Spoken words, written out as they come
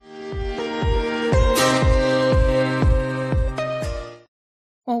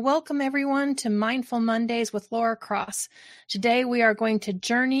welcome everyone to Mindful Mondays with Laura Cross. Today we are going to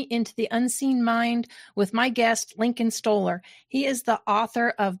journey into the unseen mind with my guest, Lincoln Stoller. He is the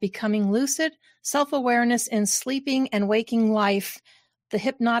author of Becoming Lucid, Self-Awareness in Sleeping and Waking Life, the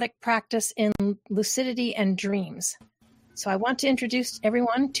Hypnotic Practice in Lucidity and Dreams. So I want to introduce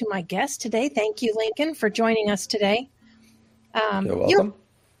everyone to my guest today. Thank you, Lincoln, for joining us today. You're welcome.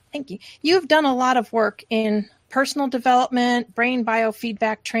 Thank you. You've done a lot of work in personal development, brain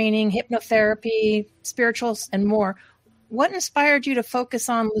biofeedback training, hypnotherapy, spirituals, and more. What inspired you to focus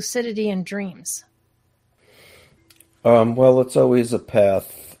on lucidity and dreams? Well, it's always a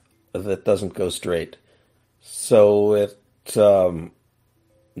path that doesn't go straight. So I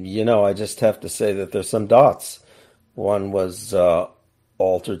just have to say that there's some dots. One was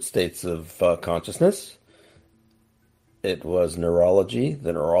altered states of consciousness. It was neurology,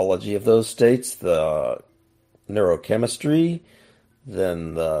 the neurology of those states, the neurochemistry,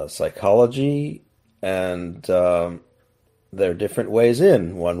 then the psychology, and there are different ways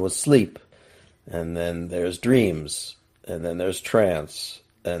in. One was sleep, and then there's dreams, and then there's trance,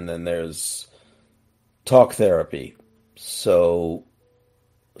 and then there's talk therapy. So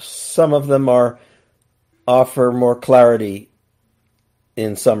some of them offer more clarity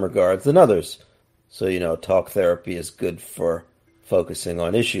in some regards than others. So, talk therapy is good for focusing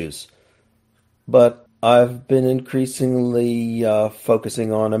on issues. But I've been increasingly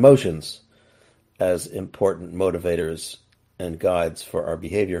focusing on emotions as important motivators and guides for our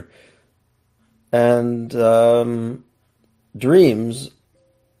behavior. And dreams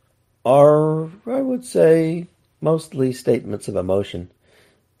are, I would say, mostly statements of emotion,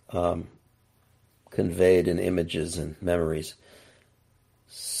 conveyed in images and memories.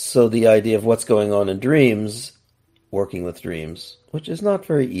 So the idea of what's going on in dreams, working with dreams, which is not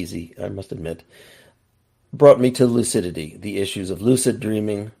very easy, I must admit, brought me to lucidity, the issues of lucid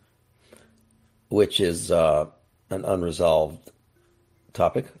dreaming, which is an unresolved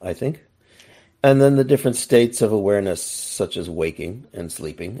topic, I think. And then the different states of awareness, such as waking and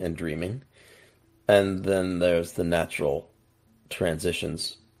sleeping and dreaming. And then there's the natural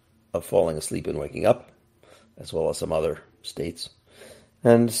transitions of falling asleep and waking up, as well as some other states.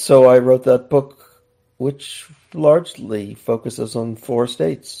 And so I wrote that book, which largely focuses on 4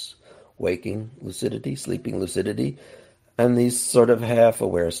 states: waking lucidity, sleeping lucidity, and these sort of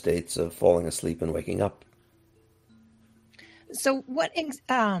half-aware states of falling asleep and waking up. So what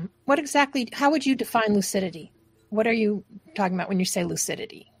exactly, how would you define lucidity? What are you talking about when you say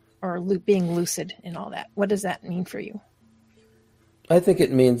lucidity or being lucid and all that? What does that mean for you? I think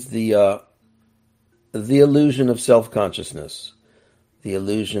it means the illusion of self-consciousness, the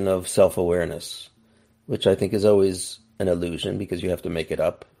illusion of self-awareness, which I think is always an illusion because you have to make it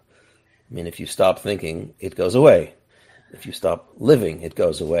up. I mean, if you stop thinking, it goes away. If you stop living, it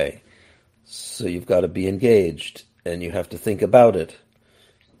goes away. So you've got to be engaged, and you have to think about it.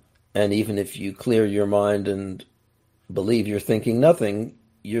 And even if you clear your mind and believe you're thinking nothing,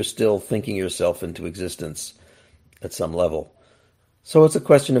 you're still thinking yourself into existence at some level. So it's a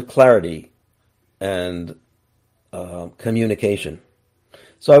question of clarity and communication.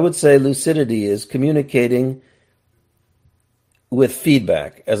 So I would say lucidity is communicating with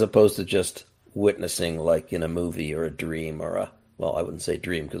feedback as opposed to just witnessing like in a movie or a dream or I wouldn't say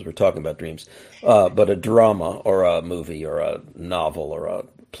dream because we're talking about dreams, but a drama or a movie or a novel or a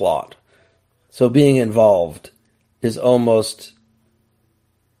plot. So being involved is almost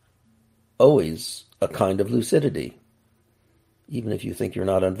always a kind of lucidity. Even if you think you're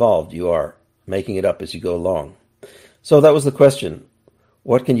not involved, you are making it up as you go along. So that was the question.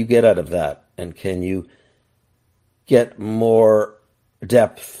 What can you get out of that? And can you get more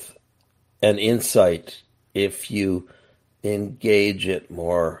depth and insight if you engage it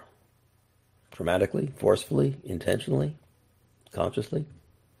more dramatically, forcefully, intentionally, consciously?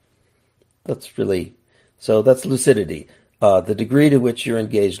 That's lucidity. The degree to which you're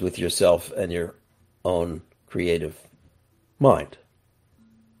engaged with yourself and your own creative mind.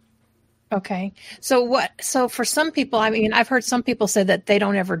 Okay. So for some people, I mean, I've heard some people say that they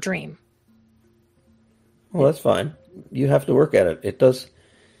don't ever dream. Well, that's fine. You have to work at it. It does.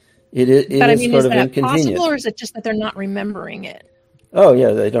 It is is sort of that inconvenient. Possible, or is it just that they're not remembering it? Oh,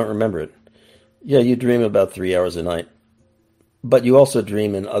 yeah, they don't remember it. Yeah, you dream about 3 hours a night. But you also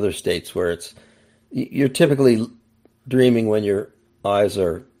dream in other states where you're typically dreaming when your eyes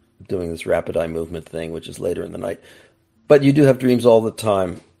are doing this rapid eye movement thing, which is later in the night. But you do have dreams all the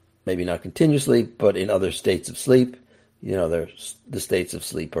time, maybe not continuously, but in other states of sleep. The states of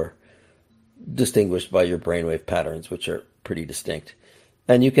sleep are distinguished by your brainwave patterns, which are pretty distinct.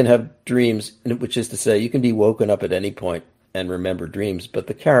 And you can have dreams, which is to say you can be woken up at any point and remember dreams, but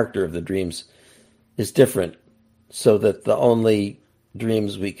the character of the dreams is different, so that the only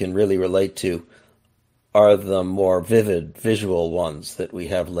dreams we can really relate to are the more vivid visual ones that we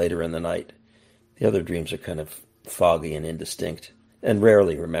have later in the night. The other dreams are kind of foggy and indistinct and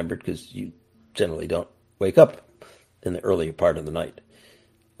rarely remembered because you generally don't wake up in the earlier part of the night.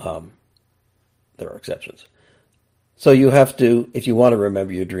 There are exceptions. So you have to, if you want to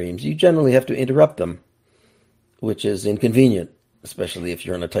remember your dreams, you generally have to interrupt them, which is inconvenient, especially if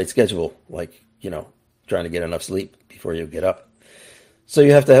you're on a tight schedule, like, trying to get enough sleep before you get up. So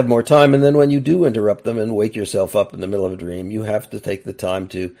you have to have more time, and then when you do interrupt them and wake yourself up in the middle of a dream, you have to take the time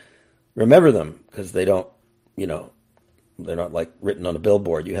to remember them, because they don't, they're not like written on a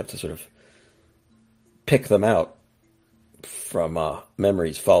billboard. You have to sort of pick them out from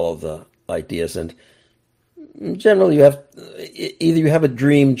memories, follow the ideas, and generally you have either you have a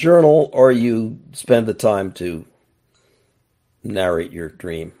dream journal or you spend the time to narrate your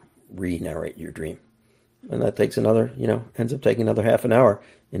dream, re-narrate your dream. And that takes another, ends up taking another half an hour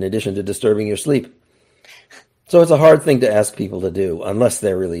in addition to disturbing your sleep. So it's a hard thing to ask people to do unless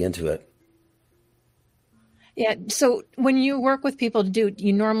they're really into it. Yeah. So when you work with people to do,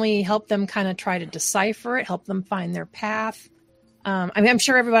 you normally help them kind of try to decipher it, help them find their path. I'm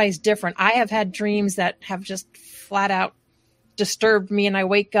sure everybody's different. I have had dreams that have just flat out disturbed me, and I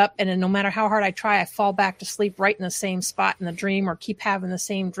wake up, and then no matter how hard I try, I fall back to sleep right in the same spot in the dream, or keep having the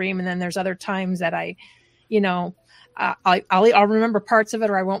same dream. And then there's other times that I'll remember parts of it,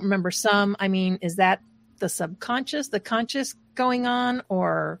 or I won't remember some. I mean, is that the subconscious, the conscious going on,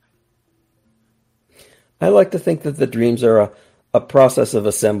 or? I like to think that the dreams are a process of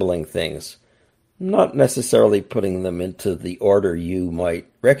assembling things, not necessarily putting them into the order you might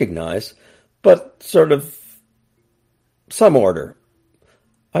recognize, but sort of some order.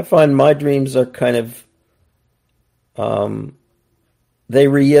 I find my dreams are kind of, they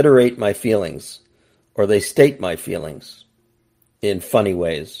reiterate my feelings, or they state my feelings in funny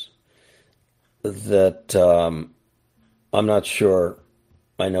ways that I'm not sure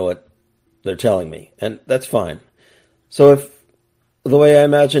I know what they're telling me, and that's fine. So if the way I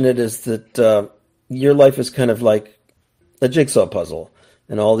imagine it is that your life is kind of like a jigsaw puzzle,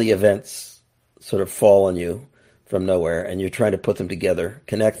 and all the events sort of fall on you from nowhere, and you're trying to put them together,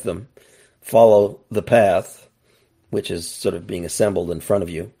 connect them, follow the path, which is sort of being assembled in front of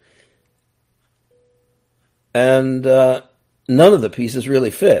you. And none of the pieces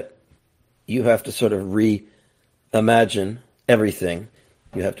really fit. You have to sort of reimagine everything.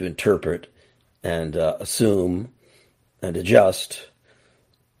 You have to interpret and assume and adjust.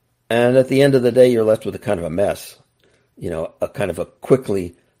 And at the end of the day, you're left with a kind of a mess. A kind of a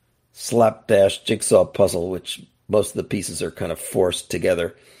quickly slapdash jigsaw puzzle, which most of the pieces are kind of forced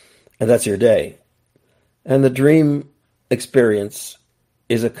together. And that's your day. And the dream experience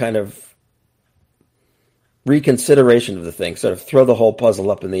is a kind of reconsideration of the thing, sort of throw the whole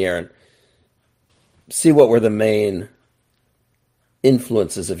puzzle up in the air and see what were the main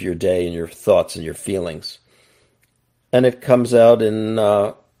influences of your day and your thoughts and your feelings. And it comes out in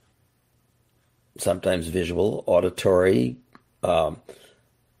sometimes visual, auditory.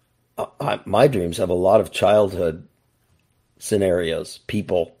 My dreams have a lot of childhood scenarios,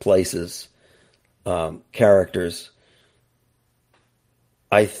 people, places, characters.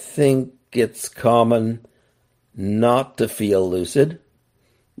 I think it's common not to feel lucid.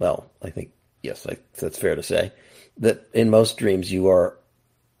 Well, I think, yes, that's fair to say, that in most dreams you are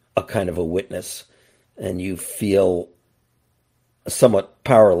a kind of a witness, and you feel somewhat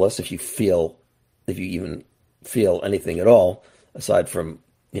powerless if you even feel anything at all, aside from,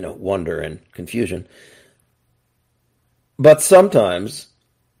 wonder and confusion. But sometimes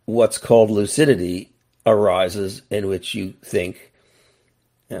what's called lucidity arises, in which you think,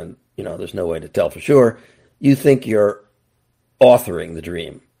 and, there's no way to tell for sure, you think you're authoring the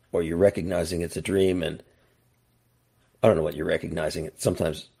dream, or you're recognizing it's a dream, and I don't know what you're recognizing.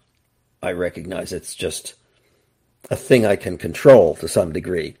 Sometimes I recognize it's just a thing I can control to some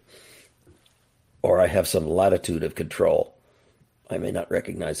degree, or I have some latitude of control. I may not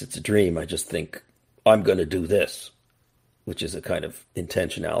recognize it's a dream. I just think I'm going to do this, which is a kind of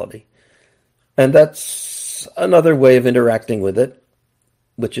intentionality. And that's another way of interacting with it,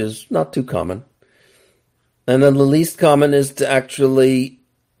 which is not too common. And then the least common is to actually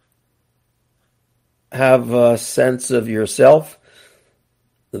have a sense of yourself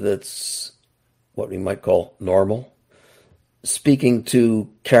that's what we might call normal, speaking to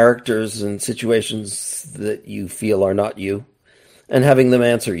characters and situations that you feel are not you, and having them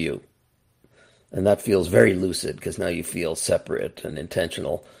answer you. And that feels very lucid, because now you feel separate and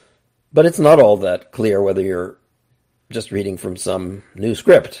intentional. But it's not all that clear whether you're just reading from some new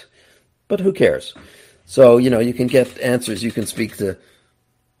script. But who cares? So, you can get answers. You can speak to,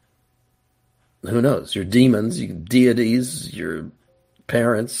 who knows, your demons, your deities, your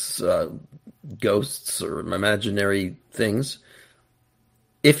parents, ghosts, or imaginary things,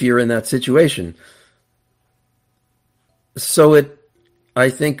 if you're in that situation. So it, I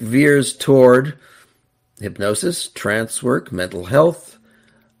think, veers toward hypnosis, trance work, mental health.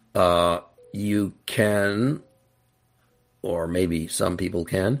 You can, or maybe some people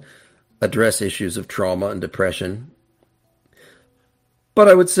can, address issues of trauma and depression. But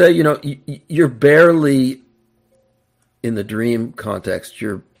I would say, you're barely, in the dream context,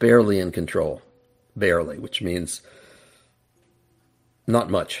 you're barely in control. Barely, which means not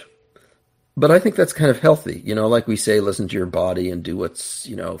much. But I think that's kind of healthy. Like we say, listen to your body and do what's,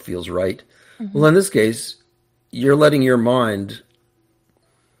 feels right. Mm-hmm. Well, in this case, you're letting your mind,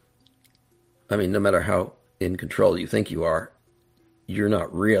 no matter how in control you think you are, you're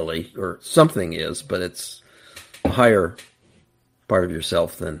not really, or something is, but it's a higher part of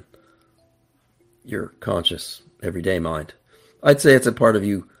yourself than your conscious, everyday mind. I'd say it's a part of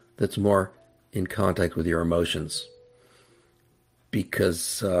you that's more in contact with your emotions.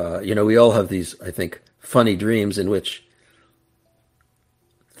 Because, we all have these, I think, funny dreams in which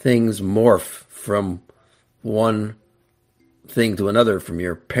things morph from one thing to another, from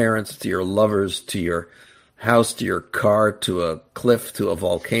your parents to your lovers to your house to your car to a cliff to a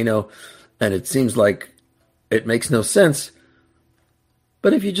volcano, and it seems like it makes no sense.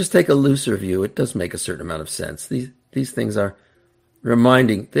 But if you just take a looser view, it does make a certain amount of sense. These things are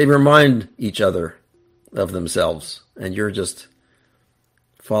they remind each other of themselves, and you're just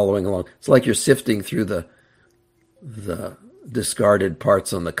following along. It's like you're sifting through the discarded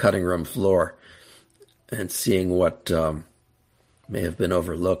parts on the cutting room floor and seeing what may have been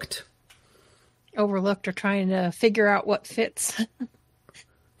overlooked or trying to figure out what fits.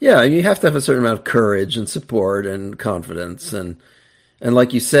 Yeah, you have to have a certain amount of courage and support and confidence, and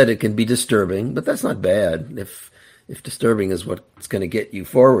like you said, it can be disturbing, but that's not bad. If disturbing is what's going to get you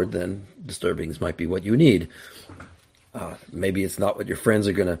forward, then disturbing might be what you need. Maybe it's not what your friends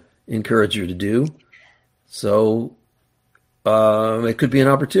are going to encourage you to do, so it could be an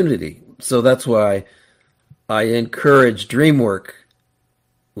opportunity. So that's why I encourage dream work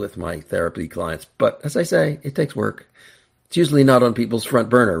with my therapy clients. But as I say, it takes work. It's usually not on people's front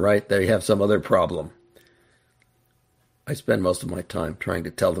burner, right? They have some other problem. I spend most of my time trying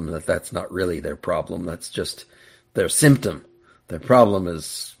to tell them that that's not really their problem. That's just their symptom. Their problem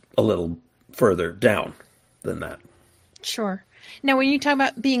is a little further down than that. Sure. Now, when you talk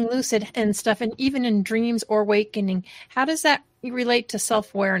about being lucid and stuff, and even in dreams or awakening, how does that relate to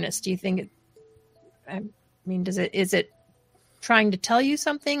self-awareness? Do you think is it trying to tell you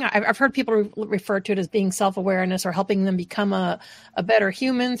something? I've heard people refer to it as being self-awareness or helping them become a better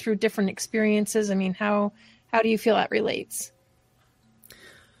human through different experiences. How do you feel that relates?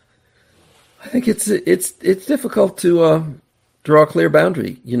 I think it's difficult to draw a clear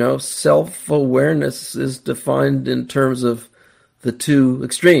boundary. Self-awareness is defined in terms of the two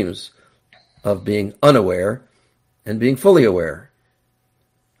extremes of being unaware and being fully aware.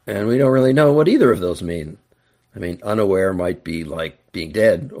 And we don't really know what either of those mean. Unaware might be like being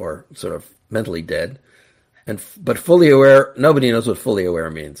dead or sort of mentally dead. But fully aware, nobody knows what fully aware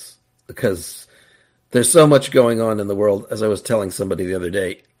means, because there's so much going on in the world. As I was telling somebody the other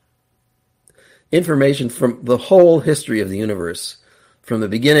day, information from the whole history of the universe, from the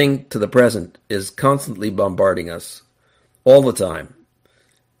beginning to the present, is constantly bombarding us all the time.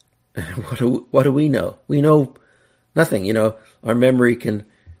 What do we know? We know nothing. Our memory can,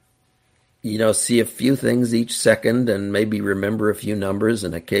 see a few things each second and maybe remember a few numbers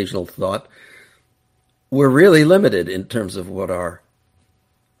and occasional thought. We're really limited in terms of what our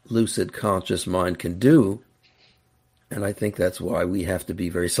lucid conscious mind can do. And I think that's why we have to be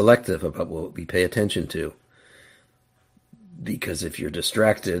very selective about what we pay attention to. Because if you're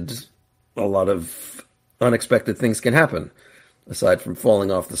distracted, a lot of unexpected things can happen. Aside from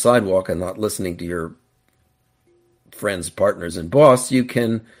falling off the sidewalk and not listening to your friends, partners, and boss, you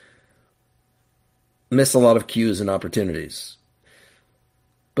can miss a lot of cues and opportunities.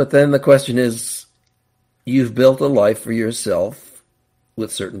 But then the question is, you've built a life for yourself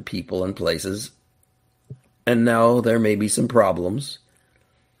with certain people and places, and now there may be some problems.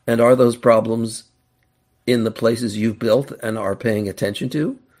 And are those problems in the places you've built and are paying attention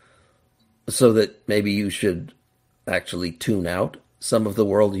to? So that maybe you should actually tune out some of the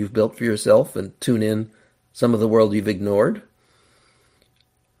world you've built for yourself and tune in some of the world you've ignored.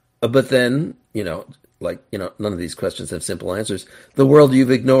 But then, like, none of these questions have simple answers. The world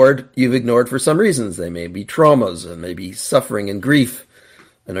you've ignored for some reasons. They may be traumas and maybe suffering and grief.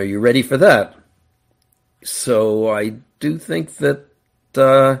 And are you ready for that? So I do think that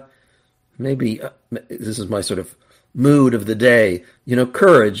maybe this is my sort of mood of the day.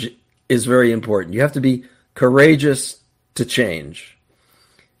 Courage is very important. You have to be courageous to change.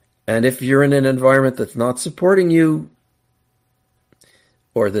 And if you're in an environment that's not supporting you,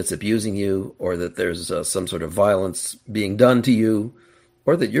 or that's abusing you, or that there's some sort of violence being done to you,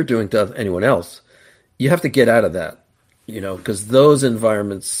 or that you're doing to anyone else, you have to get out of that, because those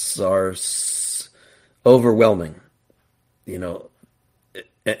environments are overwhelming,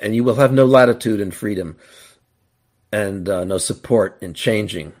 and you will have no latitude and freedom and no support in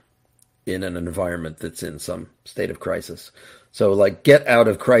changing in an environment that's in some state of crisis. So, get out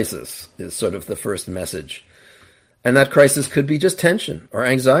of crisis is sort of the first message. And that crisis could be just tension or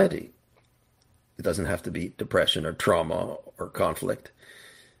anxiety. It doesn't have to be depression or trauma or conflict.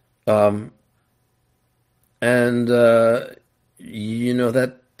 That's a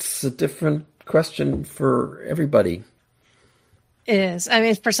different question for everybody. It is. I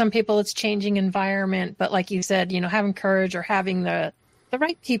mean, for some people, it's changing environment. But like you said, having courage or having the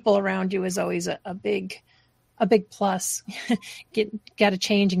right people around you is always a big plus. Got to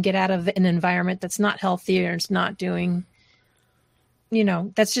change and get out of an environment that's not healthy or it's not doing,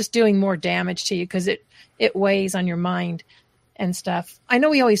 that's just doing more damage to you because it weighs on your mind and stuff. I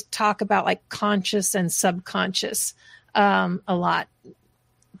know we always talk about like conscious and subconscious a lot.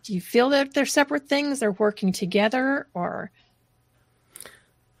 Do you feel that they're separate things? They're working together, or?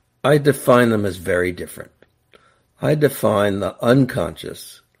 I define them as very different. I define the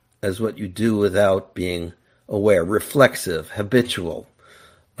unconscious as what you do without being aware, reflexive, habitual,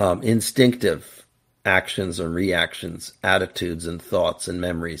 instinctive actions and reactions, attitudes and thoughts and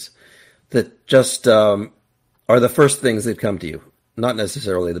memories that just are the first things that come to you. Not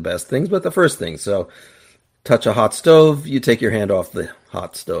necessarily the best things, but the first things. So touch a hot stove, you take your hand off the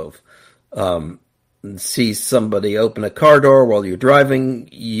hot stove. See somebody open a car door while you're driving,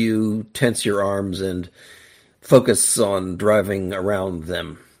 you tense your arms and focus on driving around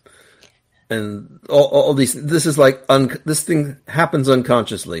them. And all these, this is like, this thing happens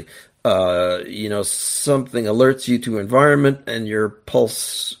unconsciously. Something alerts you to environment and your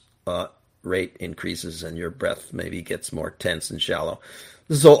pulse rate increases and your breath maybe gets more tense and shallow.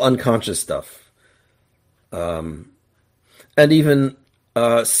 This is all unconscious stuff. And even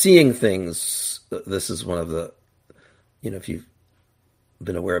seeing things, this is one of the, if you've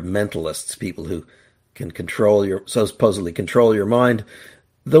been aware of mentalists, people who can supposedly control your mind,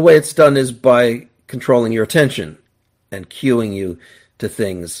 the way it's done is by controlling your attention and cueing you to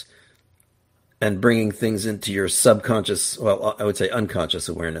things and bringing things into your subconscious, well, I would say unconscious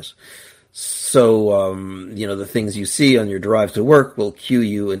awareness. So, the things you see on your drive to work will cue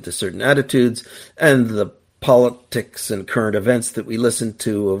you into certain attitudes, and the politics and current events that we listen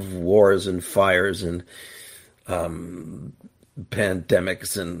to of wars and fires and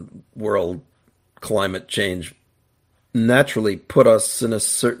pandemics and world climate change naturally put us in a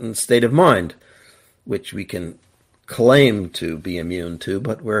certain state of mind, which we can claim to be immune to,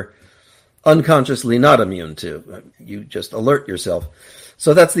 but we're unconsciously not immune to. You just alert yourself.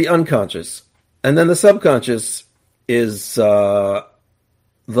 So that's the unconscious. And then the subconscious is the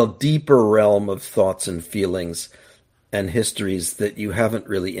deeper realm of thoughts and feelings and histories that you haven't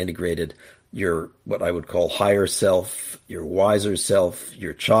really integrated. Your, what I would call higher self, your wiser self,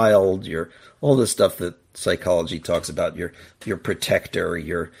 your child, all the stuff that psychology talks about, your protector,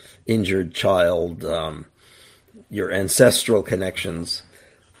 your injured child, your ancestral connections.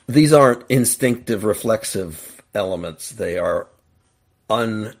 These aren't instinctive, reflexive elements. They are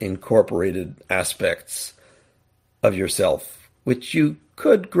unincorporated aspects of yourself, which you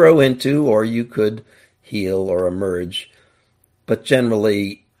could grow into or you could heal or emerge. But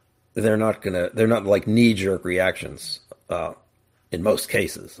generally, they're not like knee-jerk reactions in most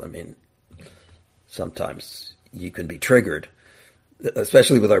cases. I mean, sometimes you can be triggered,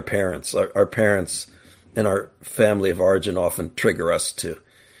 especially with our parents. Our parents and our family of origin often trigger us to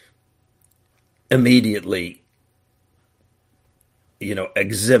immediately,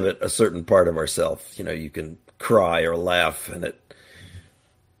 exhibit a certain part of ourselves. You can cry or laugh, and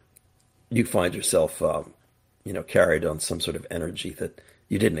you find yourself, carried on some sort of energy that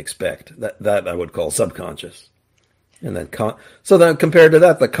you didn't expect. That I would call subconscious. And then, so then compared to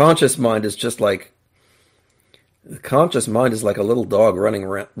that, the conscious mind is just like, the conscious mind is like a little dog running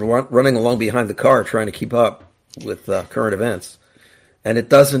along behind the car, trying to keep up with current events. And it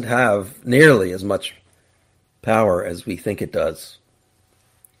doesn't have nearly as much power as we think it does.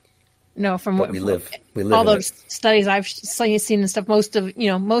 No, from but what we live all in those it. studies I've seen and stuff, most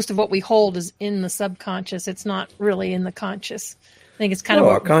of what we hold is in the subconscious. It's not really in the conscious. I think it's kind of No,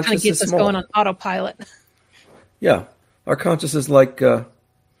 our what kind of conscious gets is us going small. on autopilot. Yeah, our conscious is like,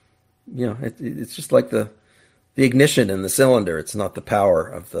 it's just like the ignition in the cylinder. It's not the power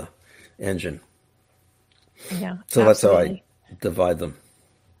of the engine. Yeah, So that's how I absolutely. divide them.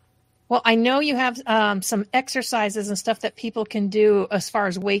 Well, I know you have some exercises and stuff that people can do as far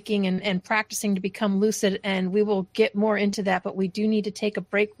as waking and practicing to become lucid, and we will get more into that, but we do need to take a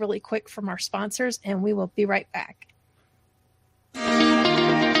break really quick from our sponsors, and we will be right back.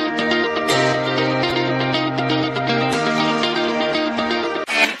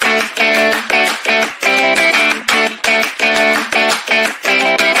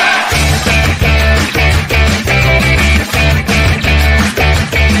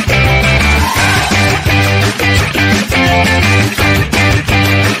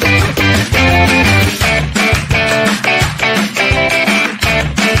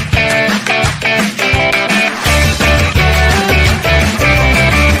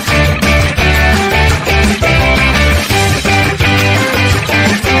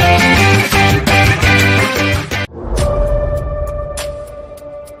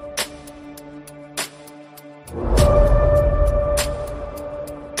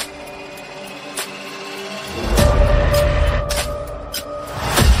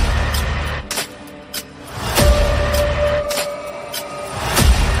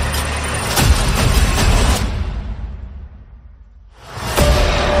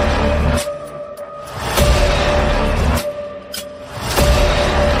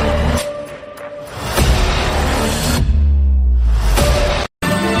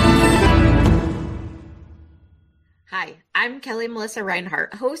 Hi, I'm Kelly Melissa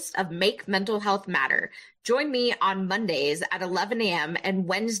Reinhart, host of Make Mental Health Matter. Join me on Mondays at 11 a.m. and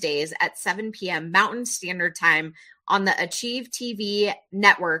Wednesdays at 7 p.m. Mountain Standard Time on the Achieve TV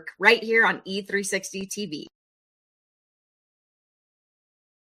network right here on E360 TV.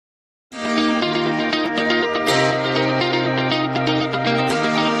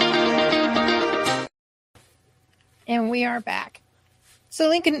 And we are back. So,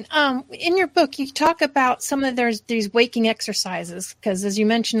 Lincoln, in your book, you talk about some of these waking exercises, because as you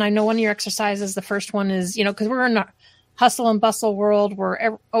mentioned, I know one of your exercises, the first one is, because we're in a hustle and bustle world,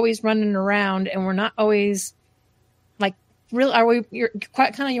 we're always running around, and we're not always like, really, are we,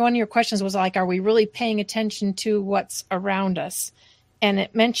 one of your questions was like, are we really paying attention to what's around us? And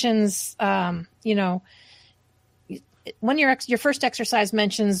it mentions, when your first exercise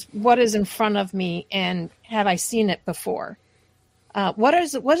mentions what is in front of me and have I seen it before? What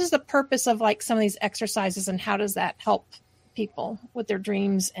is the purpose of like some of these exercises, and how does that help people with their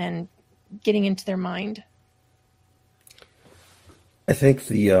dreams and getting into their mind? I think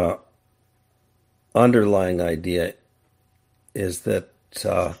the underlying idea is that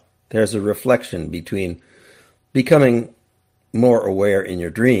there's a reflection between becoming more aware in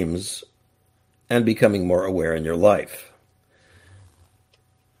your dreams and becoming more aware in your life.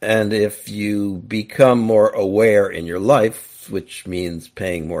 And if you become more aware in your life, which means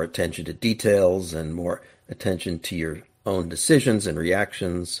paying more attention to details and more attention to your own decisions and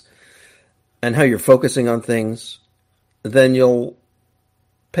reactions and how you're focusing on things, then you'll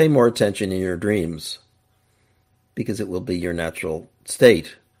pay more attention in your dreams, because it will be your natural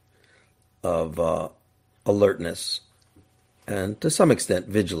state of alertness and to some extent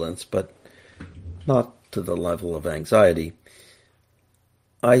vigilance, but not to the level of anxiety.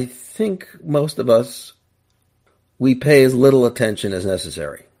 I think most of us, we pay as little attention as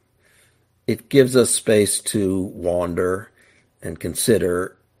necessary. It gives us space to wander and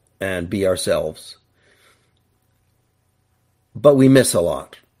consider and be ourselves. But we miss a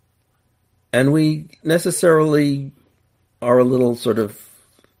lot. And we necessarily are a little sort of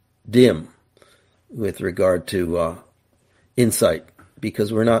dim with regard to insight,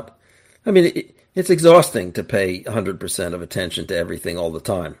 because we're not, it's exhausting to pay 100% of attention to everything all the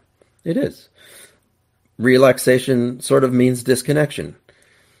time. It is. Relaxation sort of means disconnection.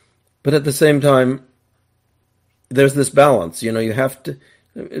 But at the same time, there's this balance. You have to,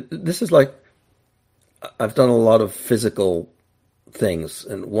 this is like, I've done a lot of physical things,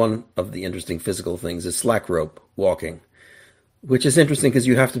 and one of the interesting physical things is slack rope walking, which is interesting because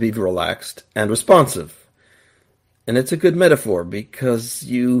you have to be relaxed and responsive. And it's a good metaphor because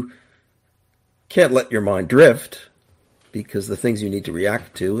you can't let your mind drift, because the things you need to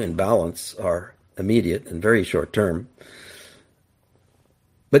react to in balance are immediate and very short term.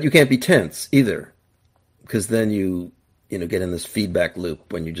 But you can't be tense either, because then you get in this feedback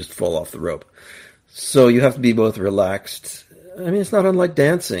loop when you just fall off the rope. So you have to be both relaxed I mean, it's not unlike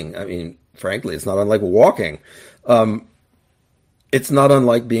dancing. I mean, frankly, it's not unlike walking. It's not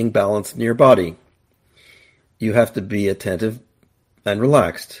unlike being balanced in your body. You have to be attentive and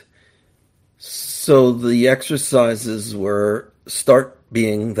relaxed. So the exercises start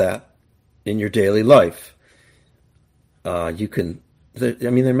being that in your daily life. There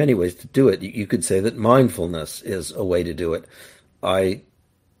are many ways to do it. You could say that mindfulness is a way to do it. I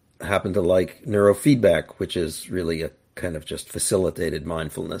happen to like neurofeedback, which is really a kind of just facilitated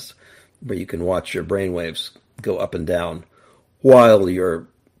mindfulness, where you can watch your brainwaves go up and down while you're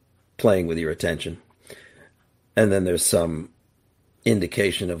playing with your attention. And then there's some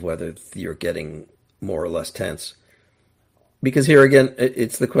indication of whether you're getting more or less tense. Because here again,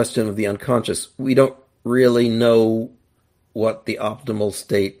 it's the question of the unconscious. We don't really know what the optimal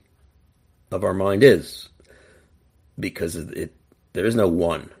state of our mind is, because there is no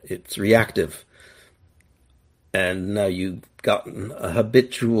one. It's reactive. And now you've gotten a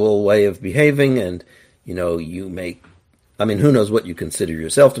habitual way of behaving, and who knows what you consider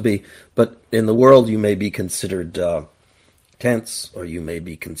yourself to be, but in the world you may be considered tense, or you may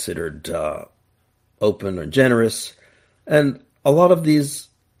be considered open or generous. And a lot of these,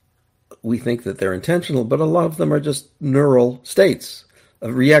 we think that they're intentional, but a lot of them are just neural states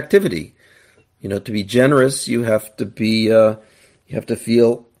of reactivity. To be generous, you have to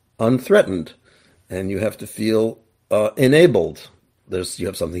feel unthreatened, and you have to feel enabled. You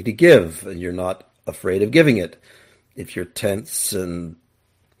have something to give, and you're not afraid of giving it. If you're tense and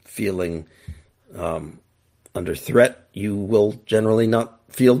feeling under threat, you will generally not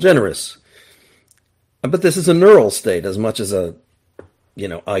feel generous. But this is a neural state as much as a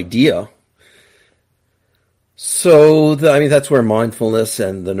idea. So that's where mindfulness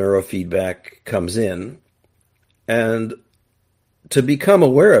and the neurofeedback comes in. And to become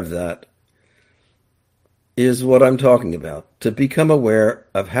aware of that is what I'm talking about. To become aware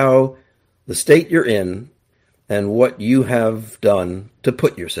of how the state you're in and what you have done to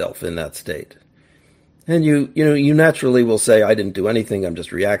put yourself in that state. And you naturally will say, I didn't do anything, I'm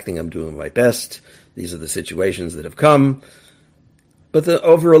just reacting, I'm doing my best. These are the situations that have come. But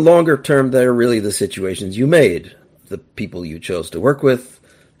over a longer term, they're really the situations you made, the people you chose to work with,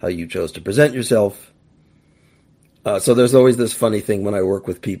 how you chose to present yourself. So there's always this funny thing when I work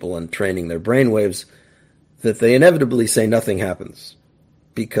with people and training their brainwaves, that they inevitably say nothing happens,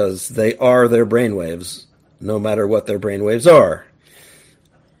 because they are their brainwaves, no matter what their brainwaves are.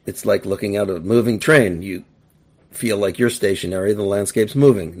 It's like looking at a moving train. You feel like you're stationary, the landscape's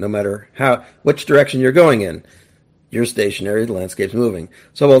moving, no matter which direction you're going in. You're stationary, the landscape's moving.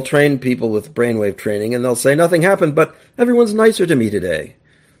 So I'll train people with brainwave training, and they'll say, nothing happened, but everyone's nicer to me today.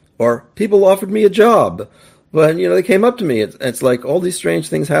 Or, people offered me a job, but, they came up to me. It's like all these strange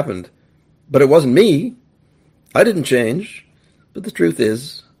things happened. But it wasn't me. I didn't change. But the truth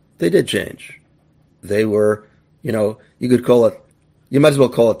is, they did change. They were, you could call it, you might as well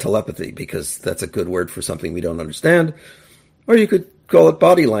call it telepathy, because that's a good word for something we don't understand. Or you could call it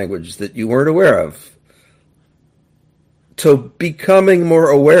body language that you weren't aware of. So becoming more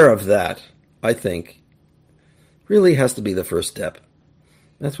aware of that, I think, really has to be the first step.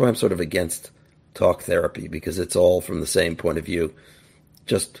 That's why I'm sort of against talk therapy, because it's all from the same point of view,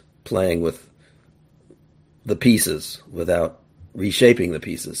 just playing with the pieces without reshaping the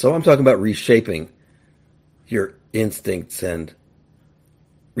pieces. So I'm talking about reshaping your instincts and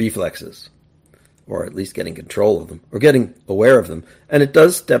reflexes, or at least getting control of them, or getting aware of them. And it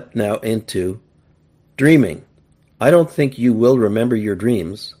does step now into dreaming. I don't think you will remember your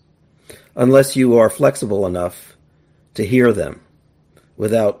dreams unless you are flexible enough to hear them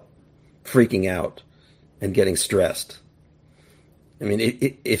without freaking out and getting stressed. I mean,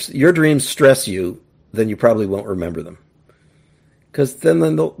 if your dreams stress you, then you probably won't remember them, because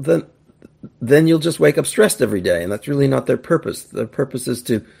then you'll just wake up stressed every day, and that's really not their purpose. Their purpose is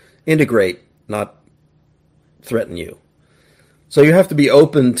to integrate, not threaten you. So you have to be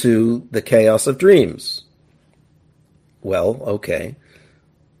open to the chaos of dreams. Well, okay,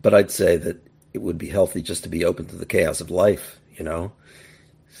 but I'd say that it would be healthy just to be open to the chaos of life, to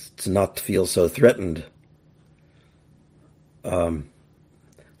not feel so threatened.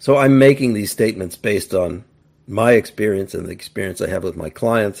 So I'm making these statements based on my experience and the experience I have with my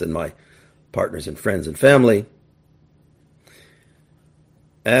clients and my partners and friends and family.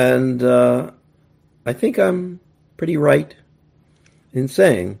 And I think I'm pretty right in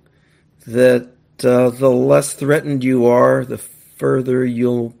saying that the less threatened you are, the further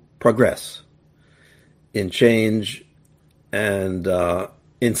you'll progress in change and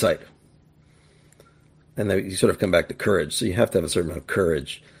insight. And then you sort of come back to courage. So you have to have a certain amount of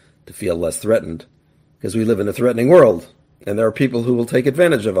courage to feel less threatened, because we live in a threatening world. And there are people who will take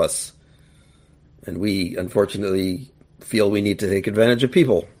advantage of us. And we, unfortunately, feel we need to take advantage of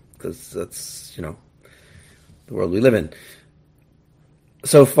people because that's, the world we live in.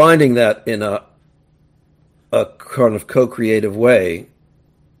 So finding that in a kind of co-creative way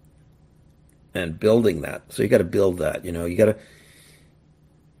and building that. So you got to build that, you got to.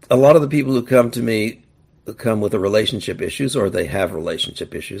 A lot of the people who come to me come with the relationship issues, or they have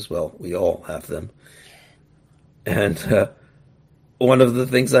relationship issues. Well, we all have them. And one of the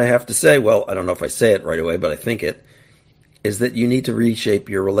things I have to say, well, I don't know if I say it right away, but I think it, is that you need to reshape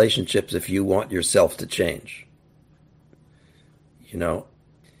your relationships if you want yourself to change.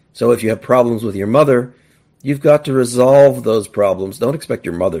 So if you have problems with your mother, you've got to resolve those problems. Don't expect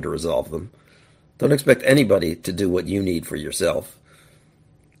your mother to resolve them. Don't expect anybody to do what you need for yourself.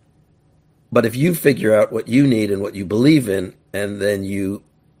 But if you figure out what you need and what you believe in, and then you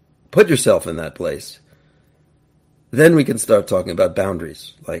put yourself in that place, then we can start talking about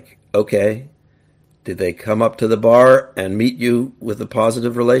boundaries. Like, okay, did they come up to the bar and meet you with a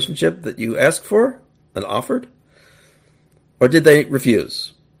positive relationship that you asked for and offered? Or did they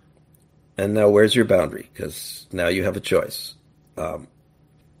refuse? And now where's your boundary? Because now you have a choice.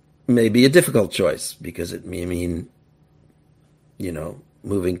 Maybe a difficult choice, because it may mean,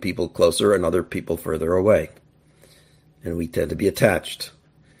 moving people closer and other people further away. And we tend to be attached.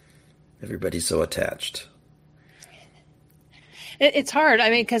 Everybody's so attached. It's hard. I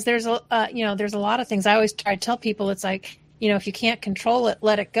mean, because there's a lot of things. I always try to tell people, it's like, if you can't control it,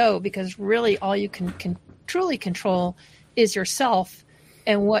 let it go, because really all you can truly control is yourself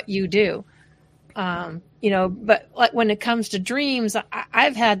and what you do. But like when it comes to dreams,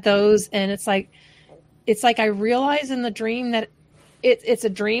 I've had those, and it's like I realize in the dream that it's a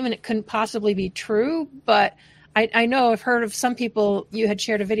dream and it couldn't possibly be true. But I know I've heard of some people. You had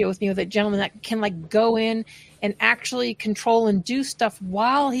shared a video with me with a gentleman that can like go in and actually control and do stuff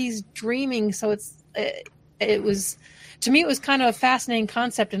while he's dreaming. So it was, to me, it was kind of a fascinating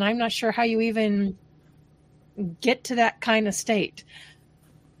concept, and I'm not sure how you even get to that kind of state.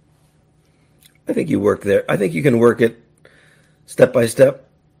 I think you work there. I think you can work it step by step.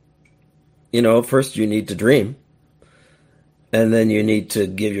 First you need to dream, and then you need to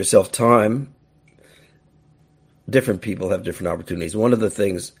give yourself time. Different people have different opportunities. One of the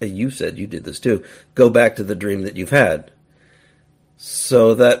things you said, you did this too, go back to the dream that you've had.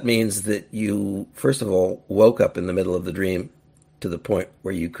 So that means that you, first of all, woke up in the middle of the dream to the point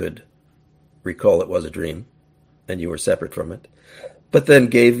where you could recall it was a dream and you were separate from it, but then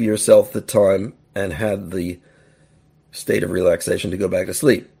gave yourself the time and had the state of relaxation to go back to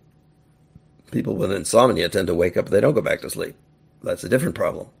sleep. People with insomnia tend to wake up, they don't go back to sleep. That's a different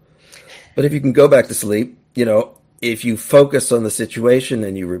problem. But if you can go back to sleep, if you focus on the situation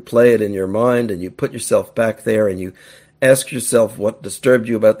and you replay it in your mind and you put yourself back there and you ask yourself what disturbed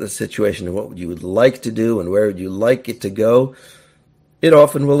you about the situation and what you would like to do and where would you like it to go, it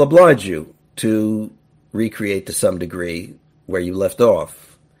often will oblige you to recreate to some degree where you left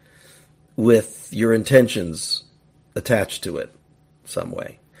off, with your intentions attached to it some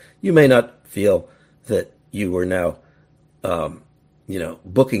way. You may not feel that you are now,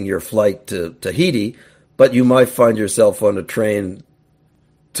 booking your flight to Tahiti, but you might find yourself on a train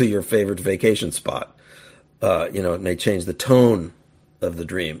to your favorite vacation spot. It may change the tone of the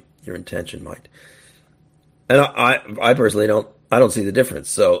dream. Your intention might. And I personally don't see the difference.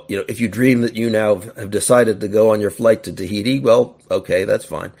 So, if you dream that you now have decided to go on your flight to Tahiti, well, okay, that's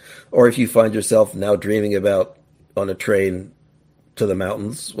fine. Or if you find yourself now dreaming about on a train to the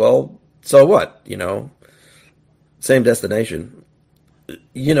mountains, well, so what? Same destination.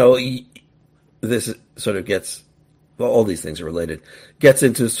 This sort of gets, well, all these things are related, gets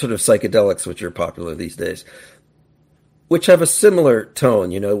into sort of psychedelics, which are popular these days, which have a similar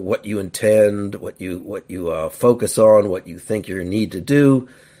tone, what you intend, what you focus on, what you think you need to do.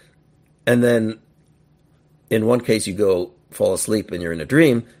 And then in one case you go fall asleep and you're in a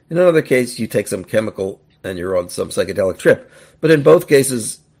dream. In another case, you take some chemical and you're on some psychedelic trip. But in both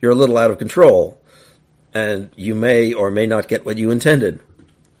cases, you're a little out of control and you may or may not get what you intended.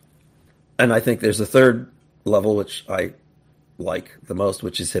 And I think there's a third level, which I like the most,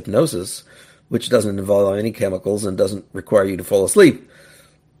 which is hypnosis, which doesn't involve any chemicals and doesn't require you to fall asleep.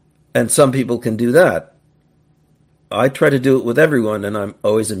 And some people can do that. I try to do it with everyone, and I'm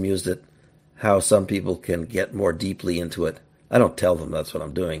always amused at how some people can get more deeply into it. I don't tell them that's what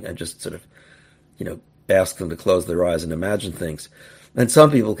I'm doing. I just sort of, ask them to close their eyes and imagine things. And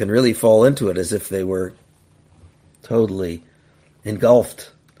some people can really fall into it as if they were totally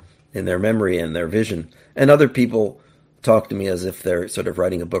engulfed in their memory and their vision. And other people talk to me as if they're sort of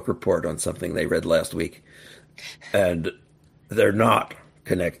writing a book report on something they read last week. And they're not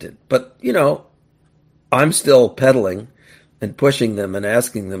connected. But, I'm still peddling and pushing them and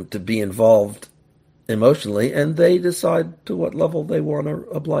asking them to be involved emotionally, and they decide to what level they want to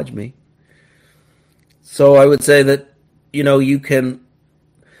oblige me. So I would say that, you can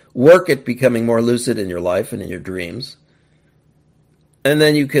work at becoming more lucid in your life and in your dreams, and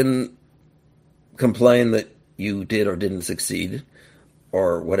then you can complain that you did or didn't succeed,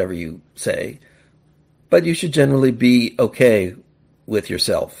 or whatever you say, but you should generally be okay with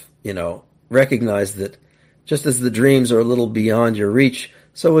yourself, recognize that just as the dreams are a little beyond your reach,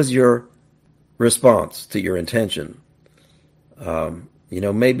 so is your response to your intention.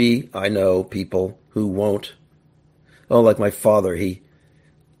 Maybe I know people who won't. Oh, like my father, he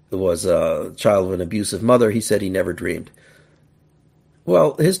was a child of an abusive mother. He said he never dreamed.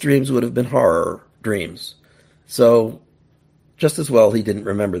 Well, his dreams would have been horror dreams. So just as well he didn't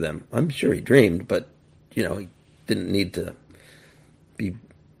remember them. I'm sure he dreamed, but, he didn't need to be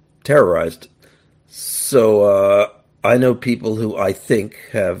terrorized. So I know people who I think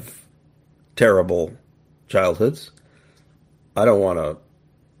have terrible childhoods. I don't want to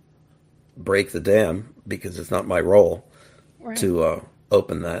break the dam because it's not my role to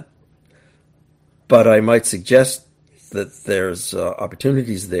open that. But I might suggest that there's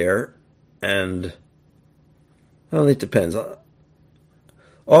opportunities there, and it depends.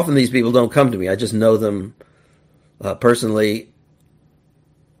 Often these people don't come to me. I just know them personally.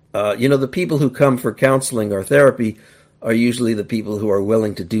 The people who come for counseling or therapy are usually the people who are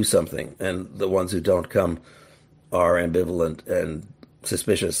willing to do something, and the ones who don't come are ambivalent and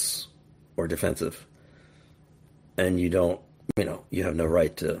suspicious or defensive. And you don't, you have no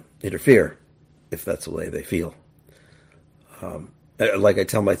right to interfere if that's the way they feel. Like I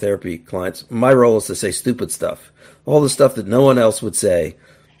tell my therapy clients, my role is to say stupid stuff. All the stuff that no one else would say,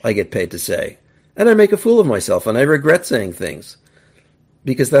 I get paid to say. And I make a fool of myself, and I regret saying things.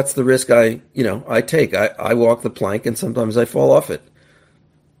 Because that's the risk I take. I walk the plank, and sometimes I fall off it.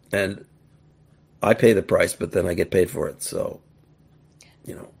 And I pay the price, but then I get paid for it. So,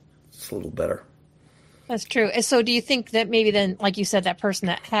 it's a little better. That's true. So do you think that maybe then, like you said, that person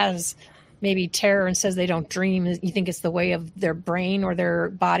that has maybe terror and says they don't dream, you think it's the way of their brain or their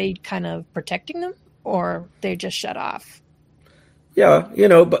body kind of protecting them, or they just shut off? Yeah,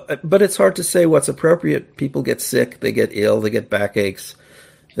 but it's hard to say what's appropriate. People get sick, they get ill, they get backaches,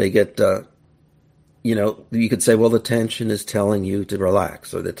 they get, you could say, well, the tension is telling you to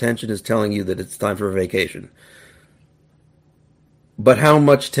relax, or the tension is telling you that it's time for a vacation. But how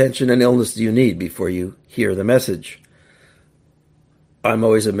much tension and illness do you need before you hear the message? I'm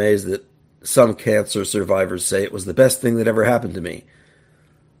always amazed that some cancer survivors say it was the best thing that ever happened to me.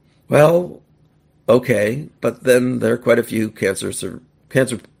 Well, okay, but then there are quite a few cancer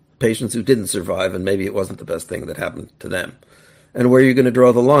patients who didn't survive, and maybe it wasn't the best thing that happened to them. And where are you going to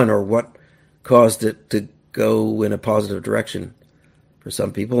draw the line, or what caused it to go in a positive direction for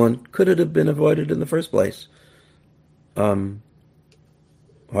some people, and could it have been avoided in the first place?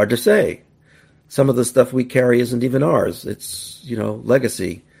 Hard to say. Some of the stuff we carry isn't even ours. It's,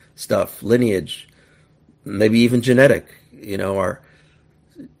 legacy stuff, lineage, maybe even genetic.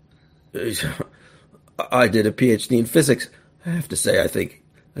 I did a PhD in physics. I have to say, I think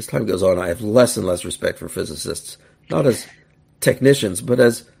as time goes on, I have less and less respect for physicists, not as technicians, but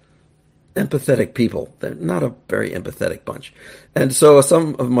as empathetic people. They're not a very empathetic bunch. And so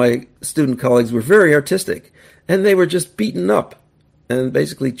some of my student colleagues were very artistic, and they were just beaten up and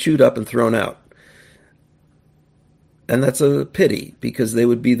basically chewed up and thrown out. And that's a pity, because they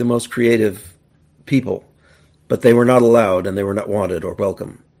would be the most creative people, but they were not allowed, and they were not wanted or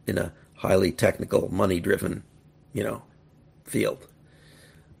welcome in a highly technical, money-driven, field.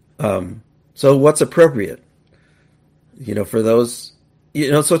 So what's appropriate? For those,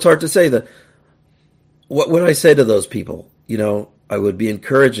 so it's hard to say that. What would I say to those people? I would be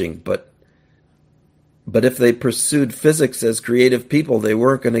encouraging, but if they pursued physics as creative people, they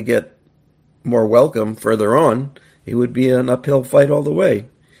weren't going to get more welcome further on. It would be an uphill fight all the way.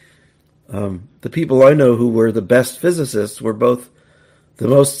 The people I know who were the best physicists were both the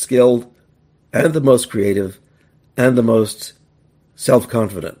most skilled and the most creative and the most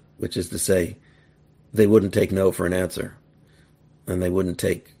self-confident, which is to say, they wouldn't take no for an answer. And they wouldn't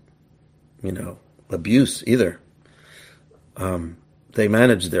take, abuse either. They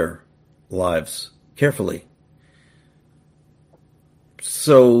managed their lives carefully.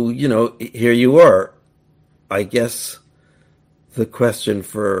 So, here you are. I guess the question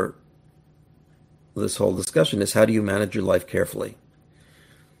for this whole discussion is, how do you manage your life carefully?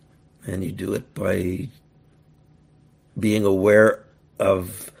 And you do it by being aware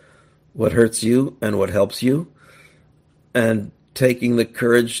of what hurts you and what helps you, and taking the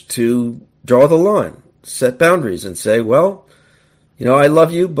courage to draw the line, set boundaries, and say, well, I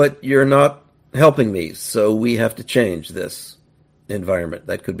love you, but you're not helping me, so we have to change this environment.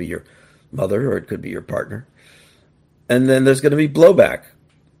 That could be your mother, or it could be your partner. And then there's going to be blowback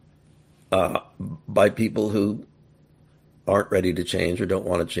by people who aren't ready to change or don't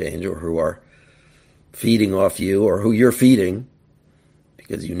want to change, or who are feeding off you, or who you're feeding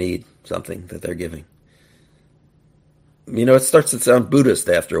because you need something that they're giving. It starts to sound Buddhist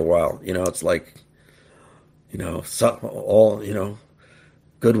after a while. It's like, all,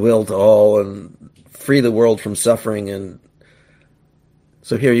 goodwill to all and free the world from suffering. And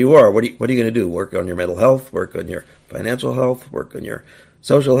so here you are. What are you going to do? Work on your mental health, work on your financial health, work on your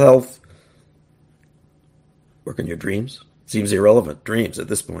social health, work on your dreams. Seems irrelevant, dreams at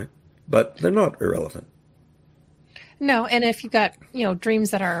this point, but they're not irrelevant. No, and if you've got,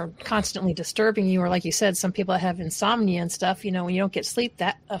 dreams that are constantly disturbing you, or like you said, some people have insomnia and stuff, when you don't get sleep,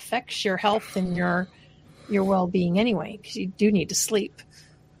 that affects your health and your well-being anyway, because you do need to sleep.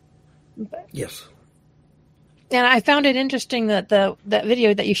 But, yes. And I found it interesting that that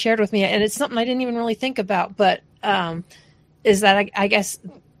video that you shared with me, and it's something I didn't even really think about, but is that I guess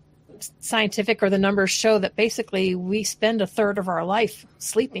scientific, or the numbers show that basically we spend a third of our life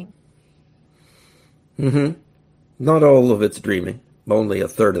sleeping. Mm-hmm. Not all of it's dreaming. Only a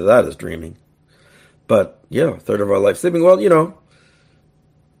third of that is dreaming. But yeah, a third of our life sleeping. Well,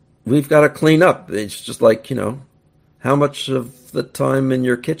 we've got to clean up. It's just like, how much of the time in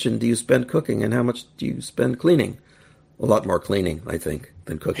your kitchen do you spend cooking, and how much do you spend cleaning? A lot more cleaning, I think,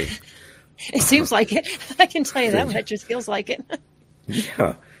 than cooking. It seems like it. I can tell you that much. It just feels like it.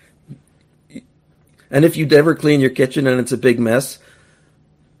 Yeah. And if you ever clean your kitchen and it's a big mess,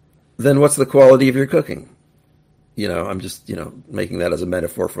 then what's the quality of your cooking? I'm just, making that as a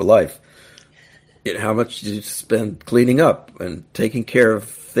metaphor for life. How much do you spend cleaning up and taking care of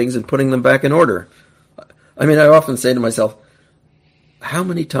things and putting them back in order? I mean, I often say to myself, how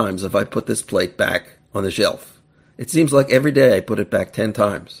many times have I put this plate back on the shelf? It seems like every day I put it back 10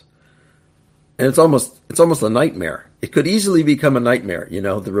 times. And it's almost a nightmare. It could easily become a nightmare,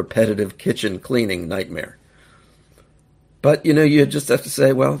 the repetitive kitchen cleaning nightmare. But, you just have to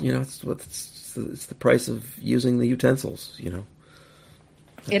say, well, it's the price of using the utensils,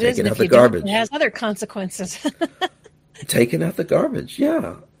 It is, and if you don't, it has other consequences. Taking out the garbage,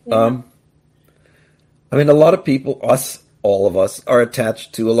 yeah. A lot of people, all of us, are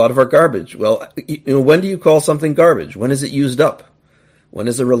attached to a lot of our garbage. Well, when do you call something garbage? When is it used up? When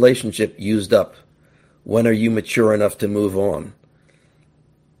is a relationship used up? When are you mature enough to move on?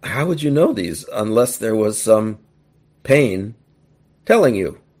 How would you know these unless there was some pain telling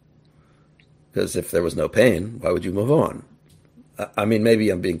you? Because if there was no pain, why would you move on? I mean, maybe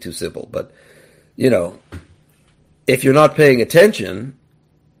I'm being too simple, but, if you're not paying attention,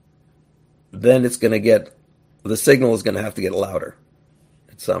 then it's going to get, the signal is going to have to get louder.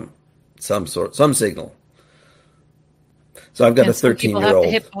 It's some signal. So I've got a 13-year-old. People have to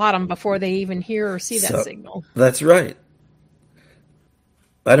hit bottom before they even hear or see that signal. That's right.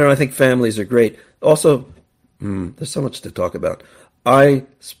 I think families are great. Also, there's so much to talk about. I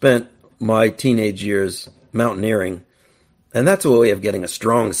spent my teenage years mountaineering, and that's a way of getting a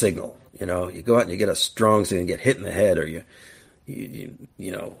strong signal. You go out and you get a strong signal, you get hit in the head, or you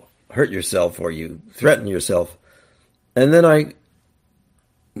hurt yourself, or you threaten yourself. And then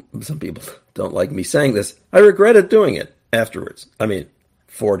some people don't like me saying this, I regretted doing it afterwards.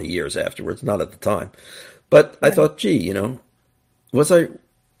 40 years afterwards, not at the time. But I thought, gee, was it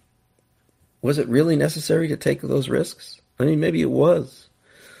really necessary to take those risks? Maybe it was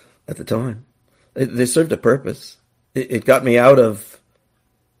at the time. They served a purpose. It got me out of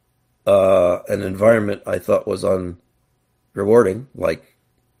an environment I thought was unrewarding, like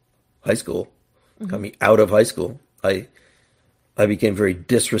high school. Mm-hmm. Got me out of high school. I became very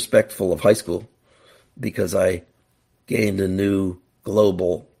disrespectful of high school because I gained a new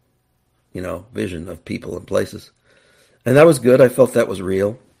global, vision of people and places. And that was good. I felt that was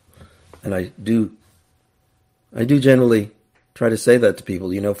real. And I do generally try to say that to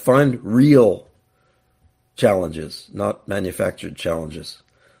people, find real challenges, not manufactured challenges.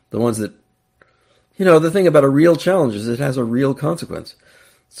 The ones that, the thing about a real challenge is it has a real consequence.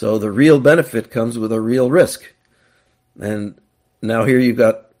 So the real benefit comes with a real risk. And now here you've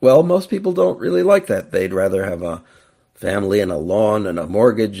got, most people don't really like that. They'd rather have a family and a lawn and a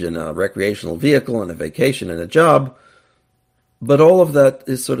mortgage and a recreational vehicle and a vacation and a job. But all of that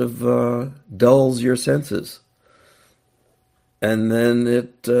is sort of dulls your senses. And then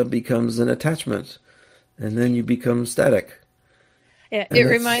it becomes an attachment. And then you become static. It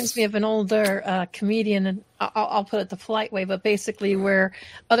reminds me of an older comedian, and I'll put it the polite way, but basically where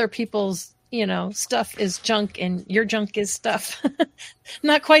other people's stuff is junk and your junk is stuff.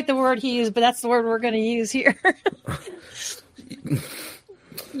 Not quite the word he used, but that's the word we're going to use here.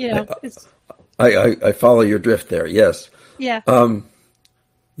 I follow your drift there. Yes. Yeah.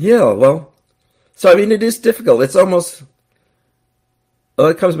 Yeah. Well, so I mean, it is difficult. It's almost. Well,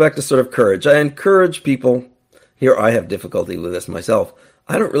 it comes back to sort of courage. I encourage people. Here, I have difficulty with this myself.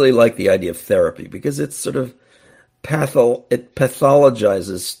 I don't really like the idea of therapy because it's sort of it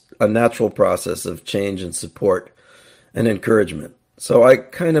pathologizes a natural process of change and support and encouragement. So I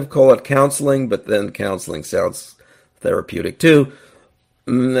kind of call it counseling, but then counseling sounds therapeutic too.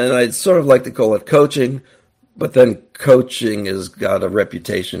 And I'd sort of like to call it coaching, but then coaching has got a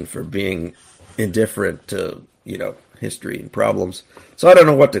reputation for being indifferent to, history and problems. So I don't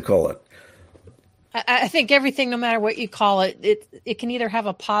know what to call it. I think everything, no matter what you call it, it can either have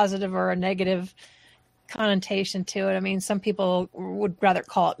a positive or a negative connotation to it. I mean, some people would rather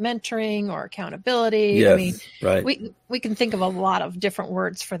call it mentoring or accountability. Yes, I mean, right. we can think of a lot of different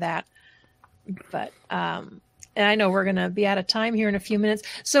words for that. But and I know we're going to be out of time here in a few minutes.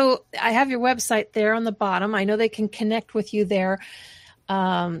 So I have your website there on the bottom. I know they can connect with you there.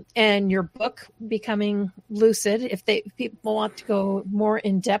 And your book, Becoming Lucid, if people want to go more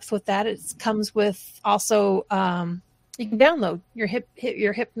in depth with that, it comes with also you can download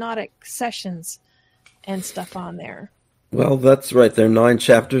your hypnotic sessions and stuff on there. Well, that's right. There are 9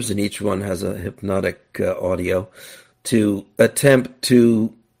 chapters, and each one has a hypnotic audio to attempt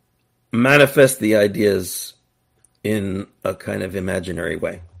to manifest the ideas in a kind of imaginary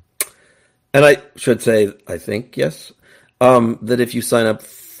way. And I should say, I think, yes, that if you sign up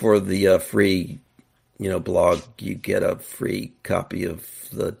for the free, blog, you get a free copy of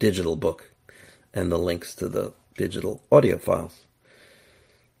the digital book and the links to the digital audio files.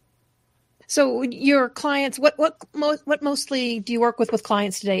 So your clients, what mostly do you work with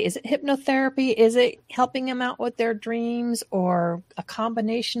clients today? Is it hypnotherapy? Is it helping them out with their dreams, or a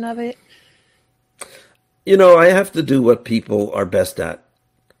combination of it? I have to do what people are best at.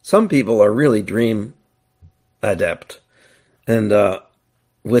 Some people are really dream adept. And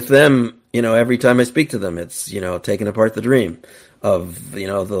with them, every time I speak to them, it's, taking apart the dream of, the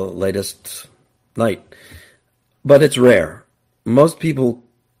latest night. But it's rare. Most people,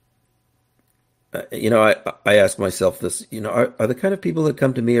 I ask myself this, are the kind of people that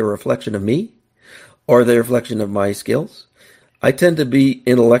come to me a reflection of me, or are they a reflection of my skills? I tend to be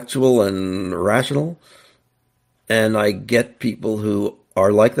intellectual and rational, and I get people who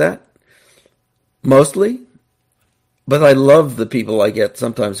are like that, mostly. But I love the people I get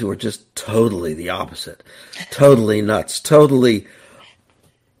sometimes who are just totally the opposite, totally nuts, totally,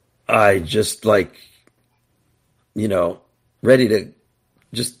 I just like, ready to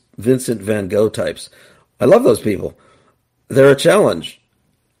just Vincent van Gogh types. I love those people. They're a challenge,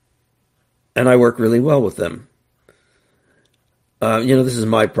 and I work really well with them. This is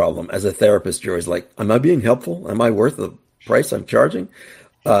my problem. As a therapist, you're always like, am I being helpful? Am I worth the price I'm charging?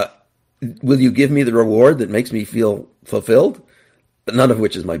 Will you give me the reward that makes me feel fulfilled? But none of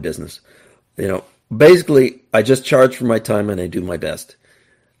which is my business. Basically, I just charge for my time and I do my best.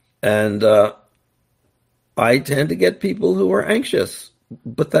 And I tend to get people who are anxious,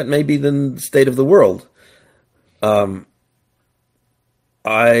 but that may be the state of the world.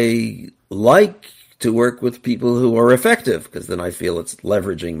 I like to work with people who are effective, because then I feel it's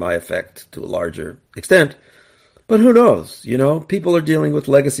leveraging my effect to a larger extent. But who knows? People are dealing with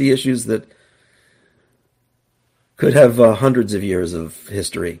legacy issues that could have hundreds of years of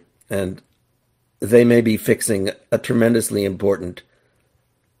history, and they may be fixing a tremendously important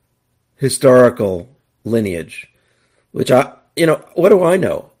historical lineage, which what do I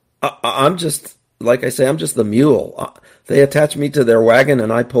know? I'm just, like I say, I'm just the mule. They attach me to their wagon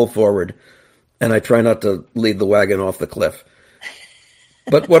and I pull forward, and I try not to lead the wagon off the cliff.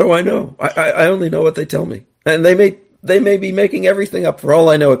 But what do I know? I only know what they tell me. And they may be making everything up. For all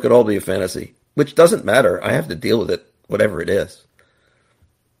I know, it could all be a fantasy, which doesn't matter. I have to deal with it, whatever it is.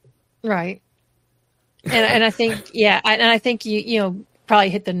 Right. And I think, I think you probably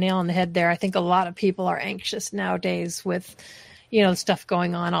hit the nail on the head there. I think a lot of people are anxious nowadays with, stuff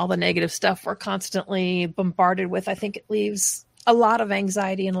going on, all the negative stuff we're constantly bombarded with. I think it leaves a lot of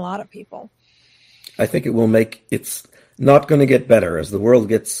anxiety in a lot of people. I think it's not going to get better. As the world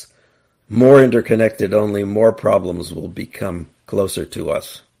gets more interconnected, only more problems will become closer to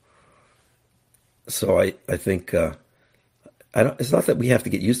us. So I think it's not that we have to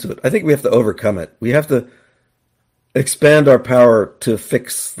get used to it. I think we have to overcome it. We have to expand our power to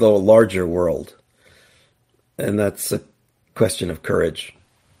fix the larger world. And that's question of courage.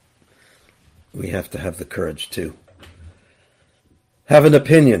 We have to have the courage to have an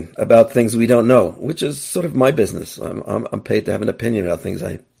opinion about things we don't know, which is sort of my business. I'm paid to have an opinion about things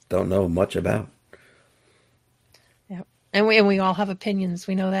I don't know much about. Yeah, and we all have opinions.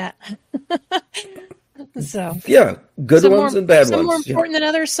 We know that. So yeah, good ones and bad ones. Some more important than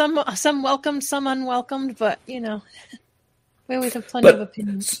others. Some welcomed, some unwelcomed. But we always have plenty of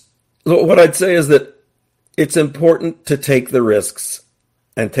opinions. What I'd say is that it's important to take the risks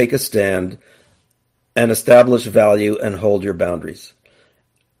and take a stand and establish value and hold your boundaries.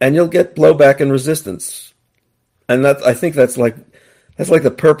 And you'll get blowback and resistance. And I think that's like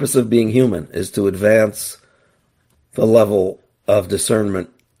the purpose of being human, is to advance the level of discernment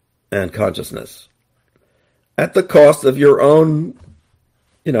and consciousness at the cost of your own,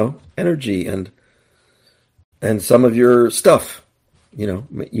 energy and some of your stuff. You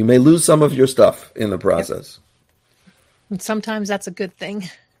may lose some of your stuff in the process. And sometimes that's a good thing.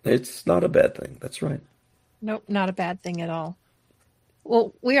 It's not a bad thing. That's right. Nope, not a bad thing at all.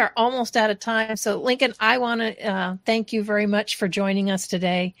 Well, we are almost out of time. So, Lincoln, I want to thank you very much for joining us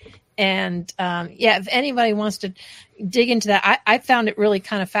today. And if anybody wants to dig into that, I found it really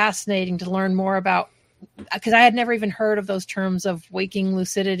kind of fascinating to learn more about, because I had never even heard of those terms of waking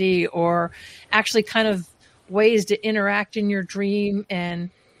lucidity, or actually kind of ways to interact in your dream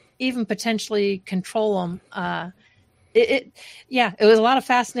and even potentially control them. It was a lot of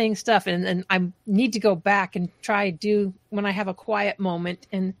fascinating stuff, and I need to go back and try when I have a quiet moment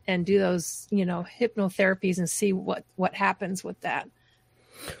and do those hypnotherapies and see what happens with that.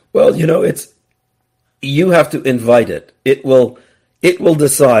 Well, you have to invite it. It will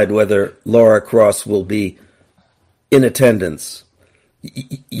decide whether Laura Cross will be in attendance.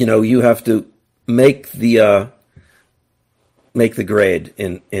 You have to make the grade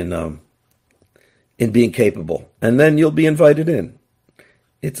in being capable, and then you'll be invited in.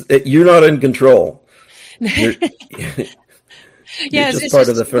 You're not in control. You're just part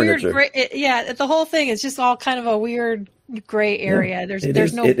of the furniture. The whole thing is just all kind of a weird gray area.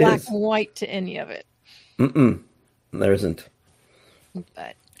 There's no black and white to any of it. There isn't.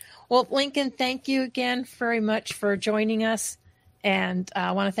 But Lincoln, thank you again very much for joining us, and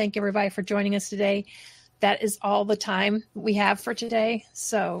I want to thank everybody for joining us today. That is all the time we have for today.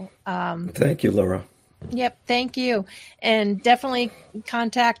 So thank you, Laura. Yep. Thank you. And definitely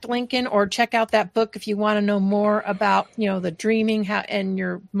contact Lincoln or check out that book if you want to know more about, the dreaming and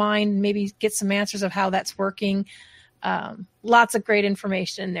your mind, maybe get some answers of how that's working. Lots of great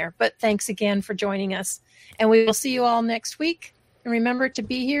information in there. But thanks again for joining us. And we will see you all next week. And remember to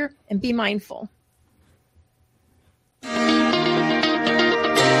be here and be mindful.